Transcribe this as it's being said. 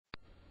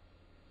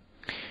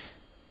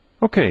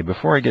Okay,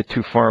 before I get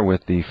too far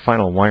with the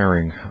final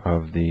wiring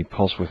of the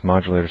pulse width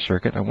modulator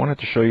circuit, I wanted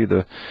to show you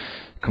the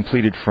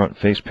completed front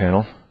face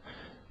panel.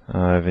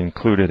 I've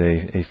included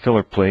a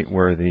filler plate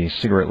where the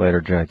cigarette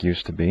lighter jack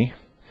used to be,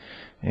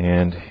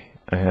 and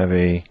I have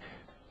a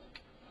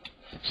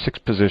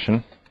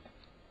 6-position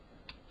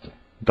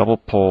double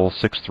pole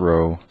 6th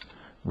row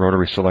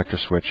rotary selector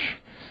switch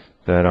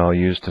that I'll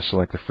use to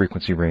select the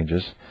frequency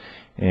ranges.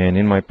 And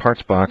in my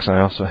parts box I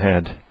also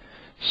had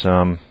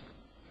some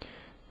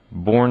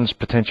Born's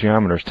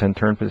potentiometers,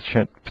 10-turn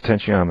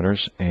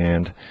potentiometers,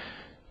 and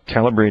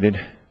calibrated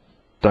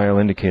dial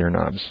indicator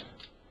knobs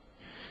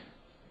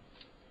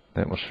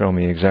that will show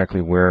me exactly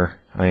where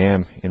I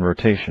am in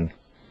rotation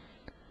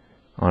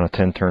on a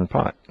 10-turn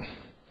pot.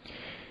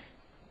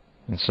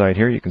 Inside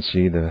here you can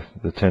see the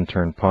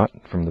 10-turn pot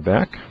from the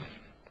back.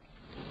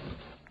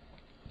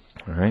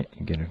 Alright,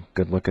 you get a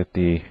good look at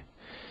the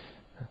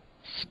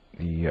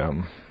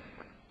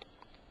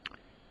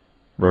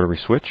rotary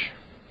switch.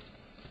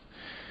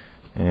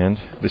 And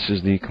this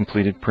is the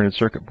completed printed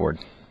circuit board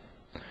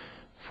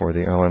for the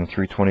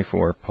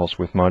LM324 pulse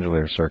width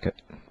modulator circuit.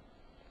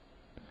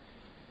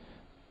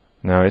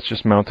 Now it's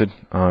just mounted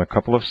on a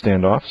couple of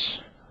standoffs.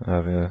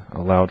 I've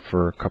allowed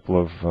for a couple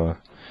of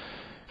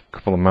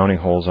mounting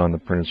holes on the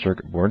printed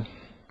circuit board,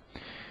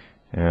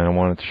 and I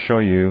wanted to show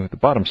you the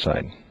bottom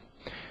side.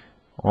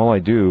 All I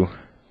do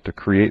to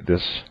create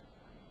this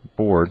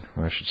board,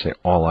 I should say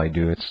all I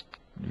do, it's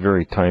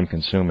very time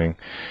consuming,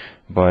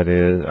 but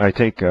I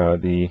take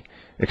the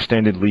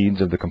extended leads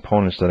of the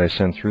components that I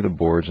send through the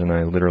boards and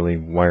I literally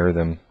wire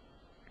them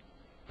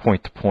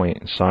point to point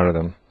and solder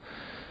them.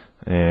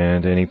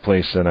 And any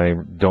place that I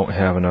don't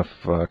have enough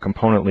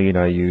component lead,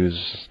 I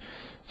use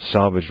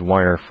salvaged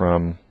wire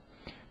from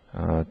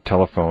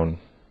telephone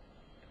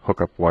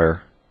hookup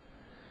wire.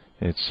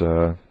 It's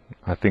I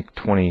think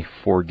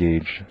 24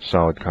 gauge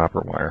solid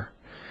copper wire.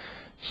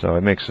 So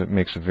it makes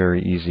a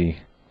very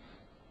easy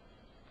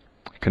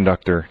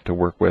conductor to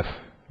work with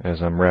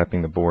as I'm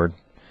wrapping the board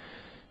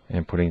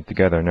and putting it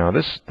together. Now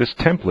this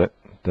template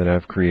that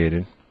I've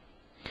created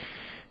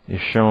is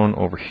shown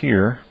over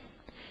here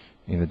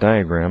in the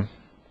diagram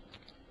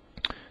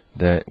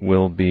that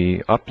will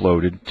be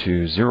uploaded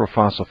to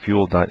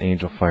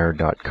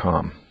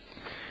zerofossilfuel.angelfire.com.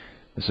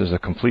 This is a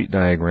complete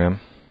diagram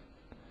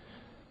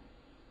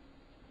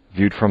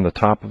viewed from the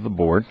top of the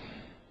board.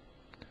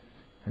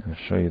 I'll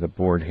show you the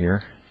board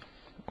here,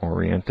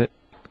 orient it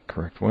the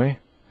correct way.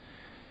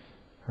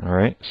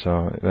 Alright,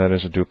 so that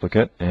is a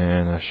duplicate,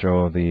 and I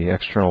show the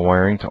external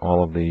wiring to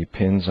all of the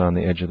pins on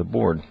the edge of the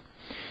board.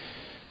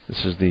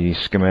 This is the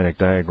schematic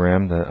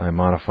diagram that I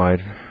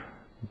modified,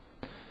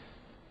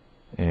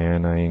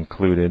 and I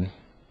included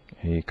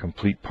a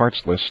complete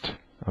parts list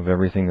of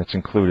everything that's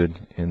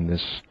included in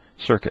this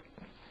circuit.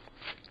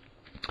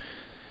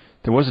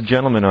 There was a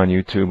gentleman on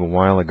YouTube a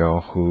while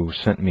ago who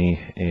sent me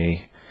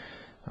a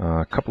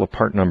couple of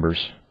part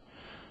numbers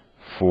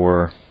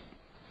for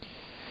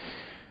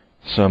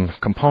some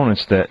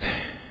components that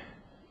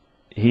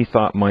he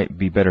thought might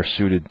be better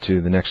suited to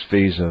the next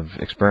phase of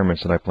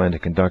experiments that I plan to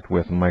conduct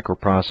with a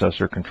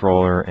microprocessor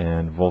controller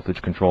and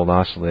voltage controlled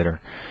oscillator.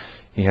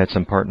 He had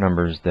some part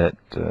numbers that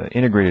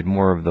integrated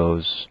more of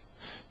those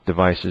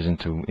devices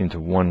into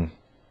one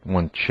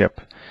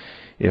chip.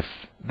 If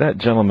that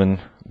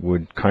gentleman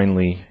would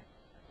kindly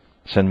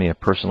send me a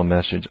personal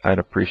message, I'd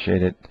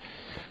appreciate it.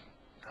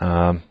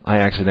 I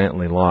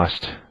accidentally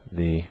lost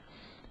the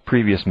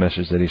previous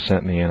message that he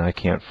sent me, and I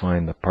can't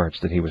find the parts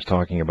that he was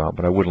talking about,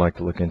 but I would like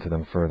to look into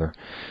them further.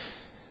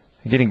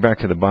 Getting back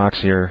to the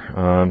box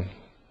here,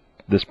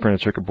 this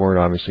printed circuit board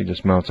obviously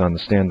just mounts on the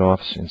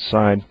standoffs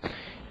inside.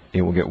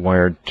 It will get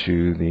wired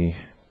to the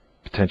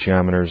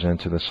potentiometers and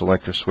to the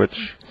selector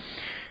switch,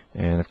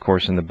 and of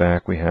course in the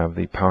back we have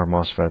the power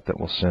MOSFET that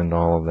will send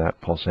all of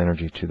that pulse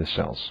energy to the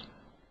cells.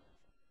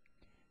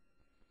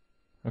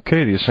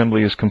 Okay, the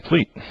assembly is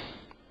complete.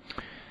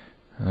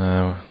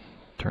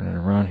 Turn it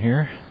around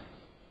here.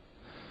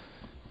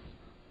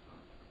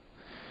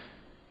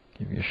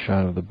 Give you a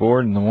shot of the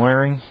board and the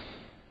wiring.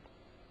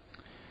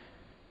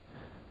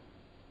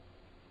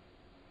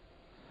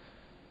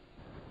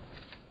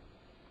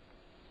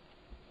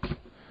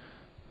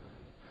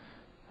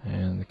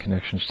 And the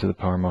connections to the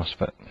power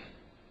MOSFET.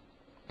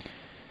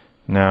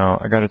 Now,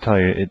 I got to tell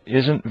you, it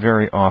isn't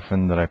very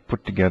often that I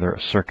put together a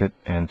circuit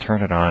and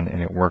turn it on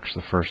and it works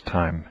the first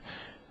time.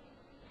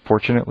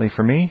 Fortunately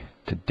for me,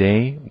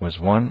 today was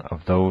one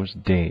of those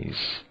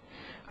days.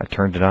 I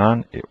turned it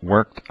on, it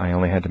worked. I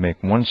only had to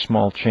make one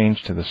small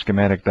change to the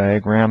schematic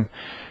diagram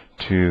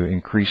to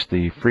increase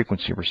the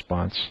frequency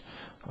response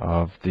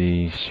of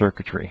the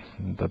circuitry.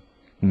 The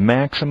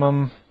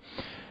maximum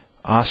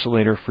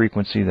oscillator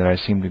frequency that I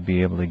seem to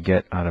be able to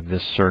get out of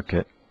this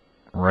circuit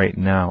right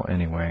now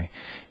anyway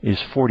is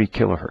 40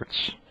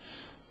 kilohertz,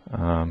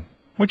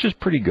 which is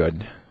pretty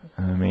good.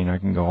 I mean, I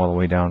can go all the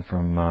way down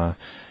from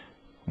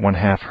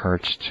 1/2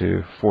 hertz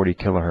to 40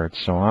 kilohertz,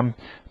 so I'm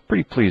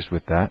pretty pleased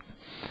with that.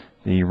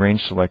 The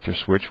range selector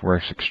switch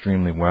works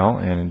extremely well,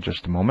 and in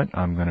just a moment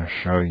I'm going to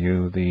show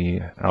you the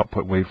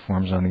output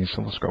waveforms on the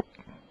oscilloscope.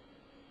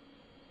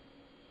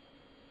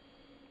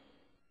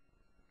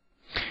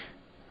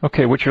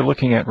 Okay, what you're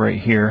looking at right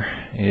here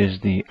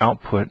is the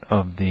output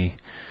of the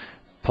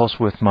pulse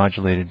width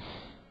modulated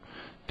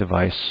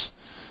device.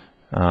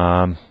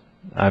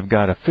 I've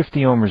got a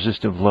 50 ohm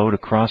resistive load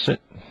across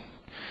it,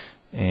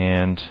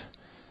 and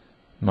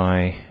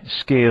my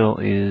scale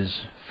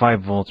is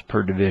 5 volts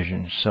per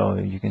division. So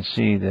you can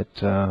see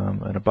that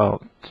at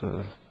about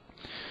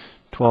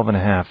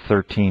 12.5,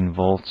 13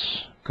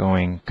 volts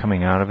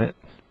coming out of it.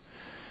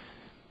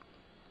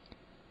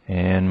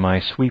 And my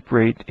sweep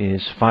rate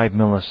is 5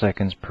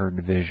 milliseconds per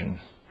division.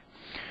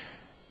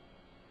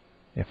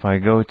 If I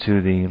go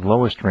to the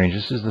lowest range,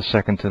 this is the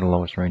second to the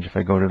lowest range. If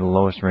I go to the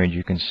lowest range,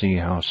 you can see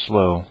how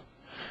slow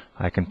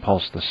I can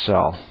pulse the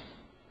cell.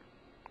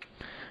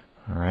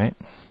 Alright,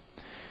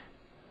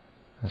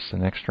 that's the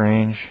next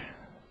range.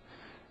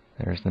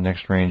 There's the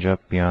next range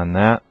up beyond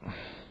that.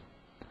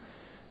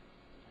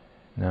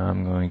 Now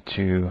I'm going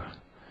to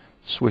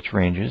switch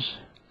ranges.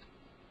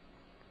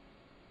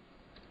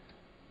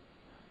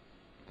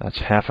 That's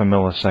half a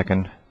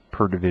millisecond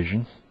per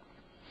division.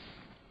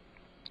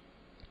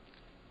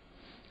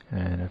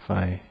 And if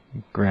I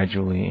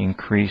gradually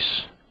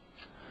increase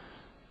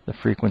the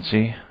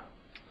frequency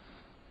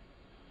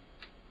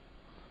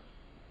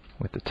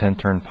with the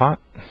 10-turn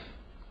pot,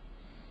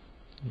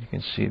 you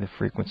can see the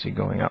frequency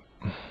going up.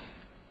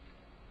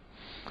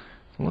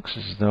 It looks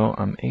as though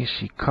I'm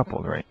AC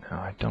coupled right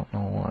now. I don't know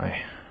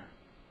why.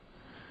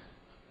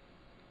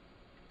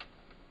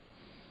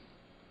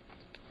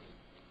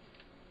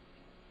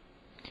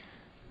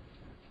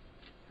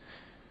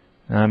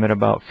 Now I'm at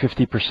about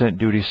 50%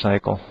 duty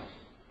cycle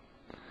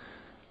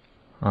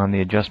on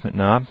the adjustment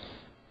knob,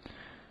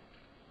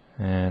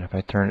 and if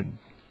I turn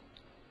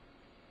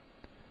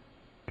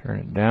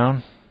it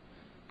down,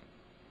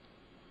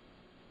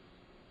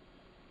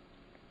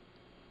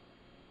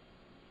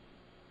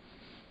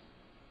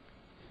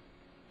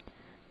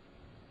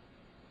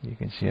 you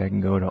can see I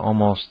can go to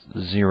almost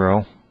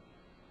 0.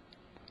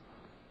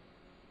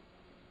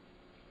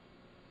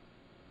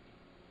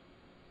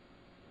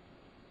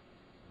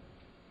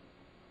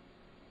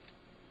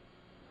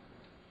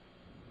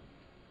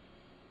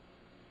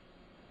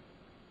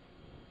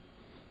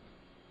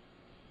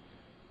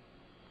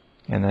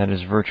 And that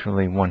is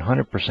virtually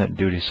 100%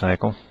 duty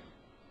cycle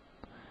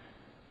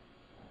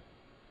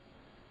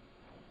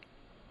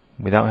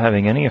without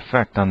having any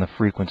effect on the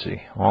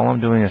frequency. All I'm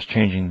doing is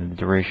changing the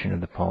duration of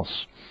the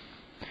pulse.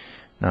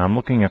 Now I'm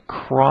looking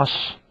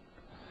across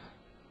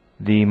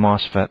the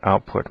MOSFET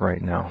output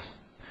right now.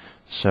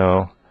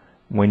 So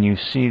when you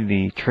see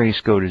the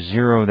trace go to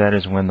 0, that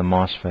is when the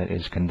MOSFET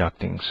is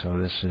conducting. So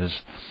this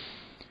is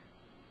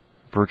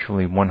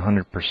virtually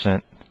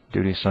 100%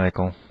 duty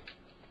cycle.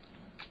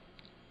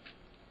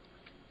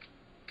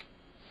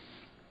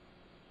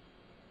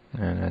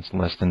 And that's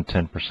less than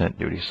 10%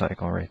 duty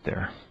cycle right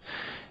there.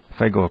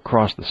 If I go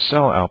across the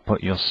cell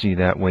output, you'll see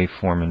that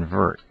waveform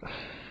invert.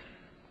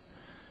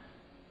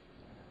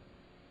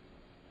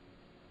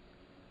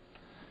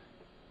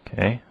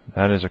 Okay,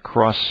 that is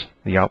across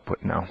the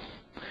output now.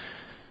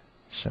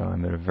 So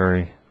I'm at a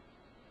very,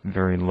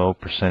 very low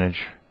percentage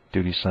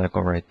duty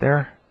cycle right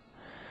there.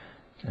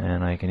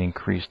 And I can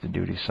increase the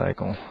duty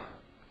cycle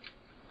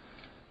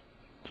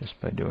just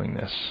by doing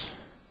this,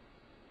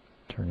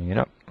 turning it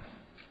up.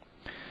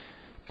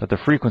 But the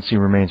frequency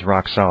remains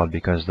rock solid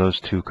because those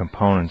two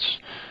components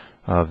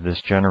of this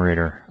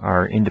generator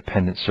are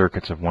independent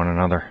circuits of one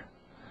another.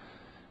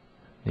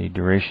 The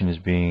duration is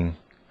being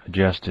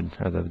adjusted,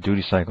 or the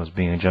duty cycle is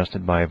being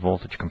adjusted by a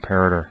voltage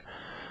comparator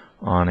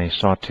on a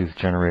sawtooth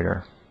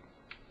generator.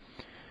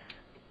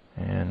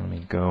 And let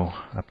me go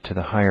up to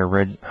the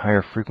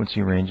higher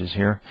frequency ranges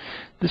here.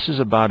 This is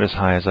about as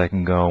high as I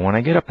can go. When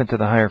I get up into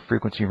the higher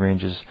frequency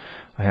ranges,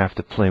 I have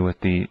to play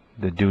with the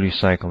duty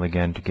cycle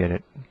again to get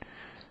it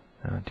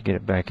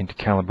back into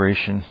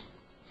calibration.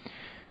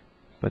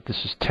 But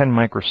this is 10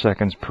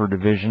 microseconds per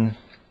division,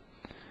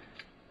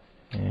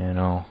 and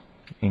I'll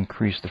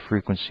increase the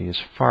frequency as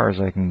far as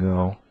I can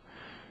go,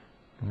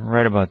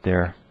 right about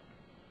there.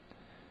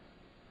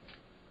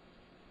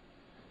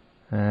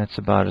 That's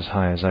about as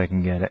high as I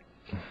can get it.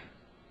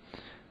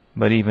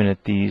 But even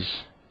at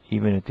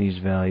these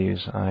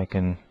values, I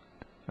can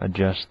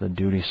adjust the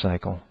duty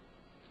cycle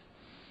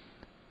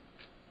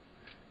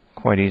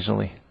quite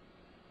easily.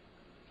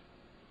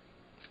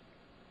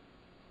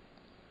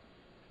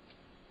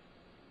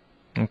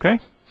 Okay,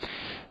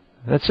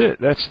 that's it.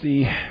 That's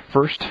the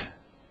first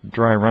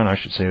dry run, I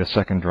should say the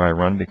second dry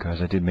run, because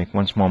I did make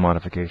one small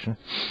modification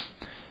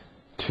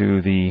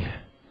to the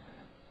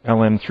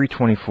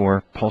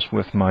LM324 pulse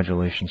width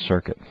modulation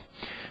circuit.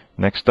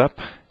 Next up,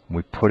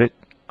 we put it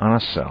on a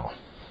cell.